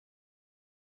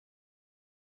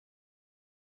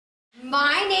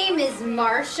My name is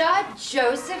Marsha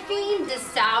Josephine De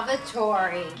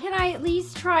Salvatore. Can I at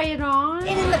least try it on?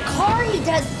 And in the car he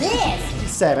does this.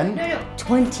 7. No,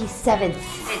 27.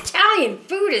 Italian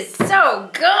food is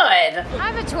so good.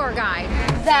 I'm a tour guide.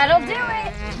 That'll do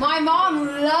it. My mom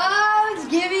loves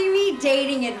giving me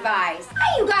dating advice.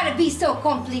 Why you gotta be so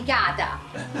complicata?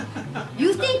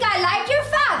 You think I like your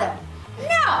father?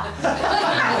 No.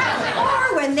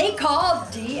 Or when they call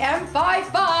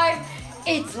DM55,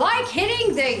 it's like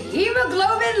hitting the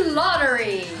hemoglobin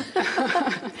lottery.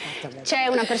 C'è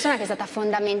una persona che è stata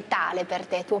fondamentale per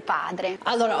te, tuo padre.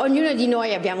 Allora, ognuno di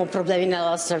noi abbiamo problemi nella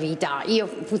nostra vita. Io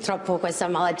purtroppo ho questa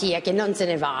malattia che non se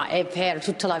ne va, è per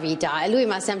tutta la vita. E lui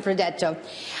mi ha sempre detto,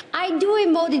 hai due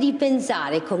modi di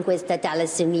pensare con questa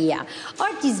talassemia. O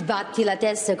ti sbatti la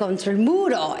testa contro il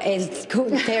muro e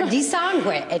perdi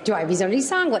sangue e tu hai bisogno di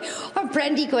sangue, o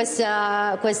prendi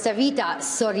questa vita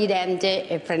sorridente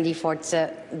e prendi forza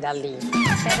da lì.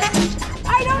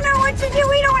 I don't know what to do.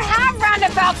 We don't have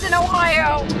roundabouts in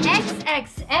Ohio.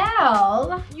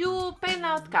 XXL. You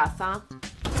penna a casa?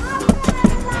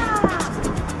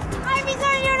 Hai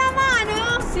bisogno di una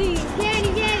mano? Sì.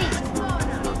 Vieni, vieni.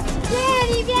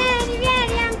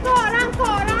 Vieni, ancora.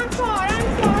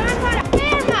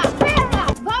 Ferma.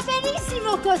 Va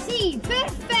benissimo così,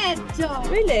 perfetto.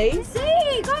 Really?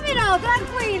 Sì, come no,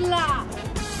 tranquilla.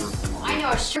 I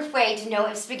know a sure way to know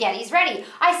if spaghetti's ready.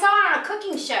 I saw it on a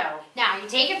cooking show. Now, you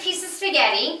take a piece of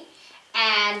spaghetti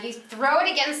and you throw it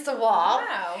against the wall.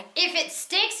 Wow. If it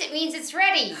sticks, it means it's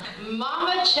ready.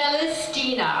 Mama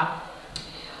Celestina,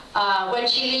 when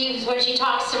she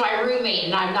talks to my roommate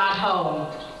and I'm not home,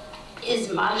 is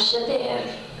Marsha there?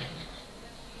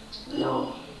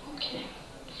 No? Okay.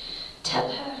 Tell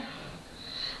her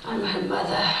I'm her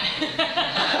mother.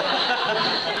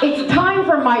 It's time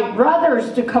for my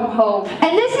brothers to come home.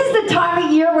 And this is the time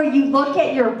of year where you look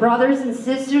at your brothers and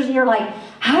sisters and you're like,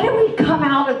 how do we come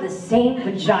out of the same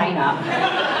vagina?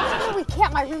 No, we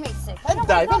can't. My roommate's sick. I don't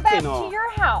Dai, want to go perché back no? to your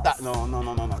house.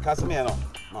 No, casa mia no.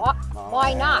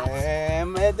 Why not?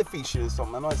 È difficile,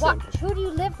 insomma, non è What? semplice. Who do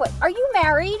you live with? Are you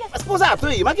married? Ma sposato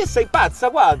io, ma che sei pazza,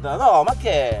 guarda, no, ma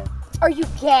che? Are you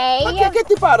gay? Ma che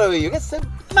ti paro io? Che sei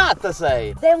matta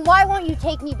sei? Then why won't you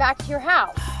take me back to your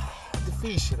house? È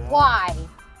difficile. Why?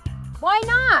 Why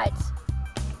not?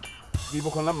 Vivo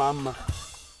con la mamma.